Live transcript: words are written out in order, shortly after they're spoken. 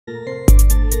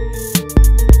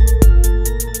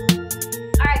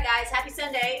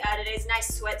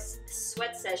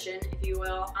sweat session, if you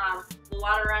will. A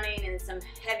lot of running and some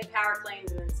heavy power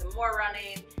cleans, and then some more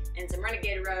running and some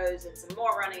Renegade Rows and some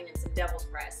more running and some devil's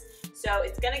press. So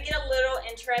it's gonna get a little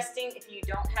interesting if you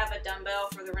don't have a dumbbell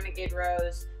for the Renegade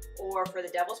Rows or for the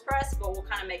devil's press, but we'll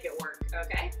kind of make it work,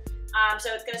 okay?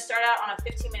 So it's gonna start out on a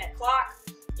 15-minute clock.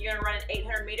 You're gonna run an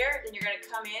 800 meter, then you're gonna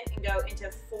come in and go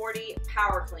into 40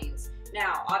 power cleans.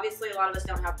 Now, obviously a lot of us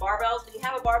don't have barbells. If you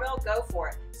have a barbell, go for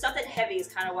it. Something heavy is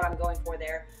kind of what I'm going for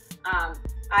there.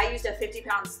 I used a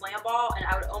 50-pound slam ball, and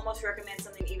I would almost recommend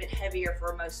something even heavier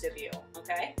for most of you,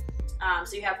 okay?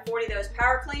 So you have 40 of those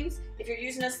power cleans. If you're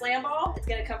using a slam ball, it's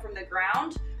gonna come from the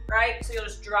ground, right? So you'll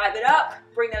just drive it up,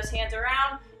 bring those hands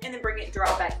around, and then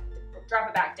drop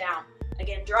it back down.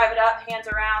 Again, drive it up, hands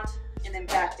around, and then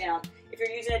back down. If you're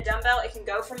using a dumbbell, it can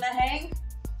go from the hang,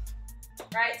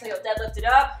 right? So you'll deadlift it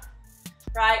up,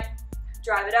 right?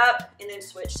 Drive it up, and then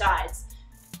switch sides.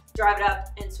 Drive it up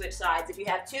and switch sides. If you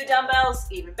have 2 dumbbells,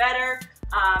 even better.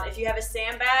 If you have a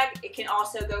sandbag, it can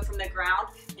also go from the ground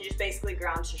and just basically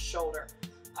ground to shoulder.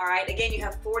 All right, again, you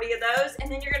have 40 of those, and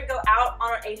then you're gonna go out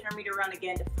on an 800 meter run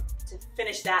again to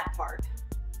finish that part.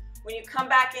 When you come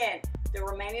back in, the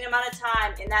remaining amount of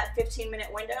time in that 15-minute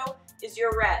window is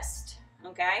your rest,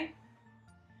 okay?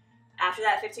 After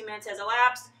that 15 minutes has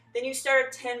elapsed, then you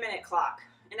start a 10-minute clock.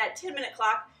 In that 10-minute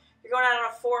clock, you're going out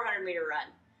on a 400 meter run.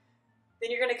 Then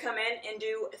you're gonna come in and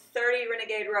do 30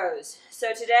 Renegade Rows.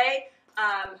 So today,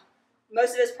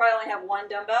 most of us probably only have 1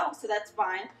 dumbbell, so that's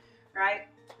fine, right?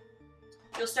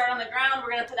 You'll start on the ground. We're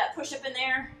gonna put that push-up in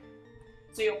there.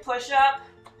 So you'll push up,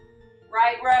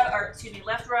 left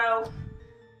row,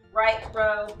 right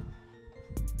row,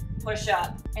 push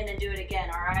up, and then do it again,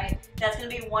 all right? That's gonna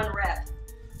be 1 rep.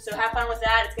 So have fun with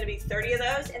that. It's gonna be 30 of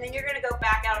those, and then you're gonna go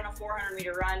back out on a 400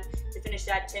 meter run to finish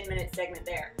that 10-minute segment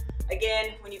there.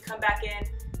 Again, when you come back in,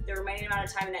 the remaining amount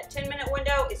of time in that 10-minute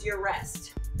window is your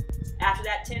rest. After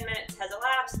that 10 minutes has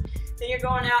elapsed, then you're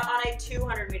going out on a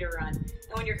 200 meter run.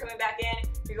 And when you're coming back in,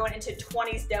 you're going into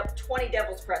 20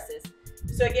 devil's presses.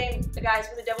 So again, guys,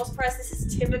 for the devil's press, this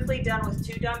is typically done with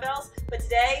 2 dumbbells, but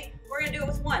today we're gonna do it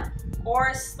with 1 or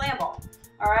a slam ball,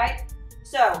 all right?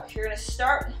 So you're gonna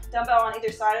start dumbbell on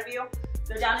either side of you,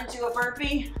 go down into a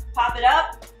burpee, pop it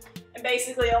up, and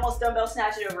basically almost dumbbell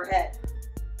snatch it overhead.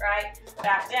 Right?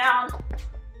 Back down,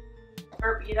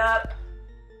 burpee it up,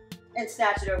 and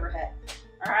snatch it overhead.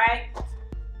 All right?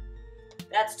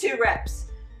 That's 2 reps.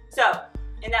 So,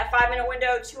 in that 5-minute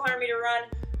window, 200 meter run,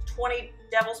 20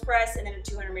 devil's press, and then a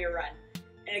 200 meter run.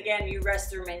 And again, you rest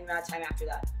the remaining amount of time after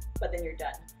that, but then you're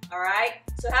done. All right?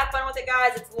 So have fun with it,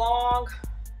 guys. It's long.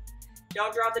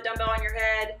 Don't drop the dumbbell on your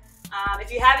head.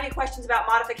 If you have any questions about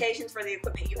modifications for the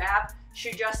equipment you have,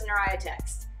 shoot Justin or I a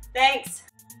text. Thanks.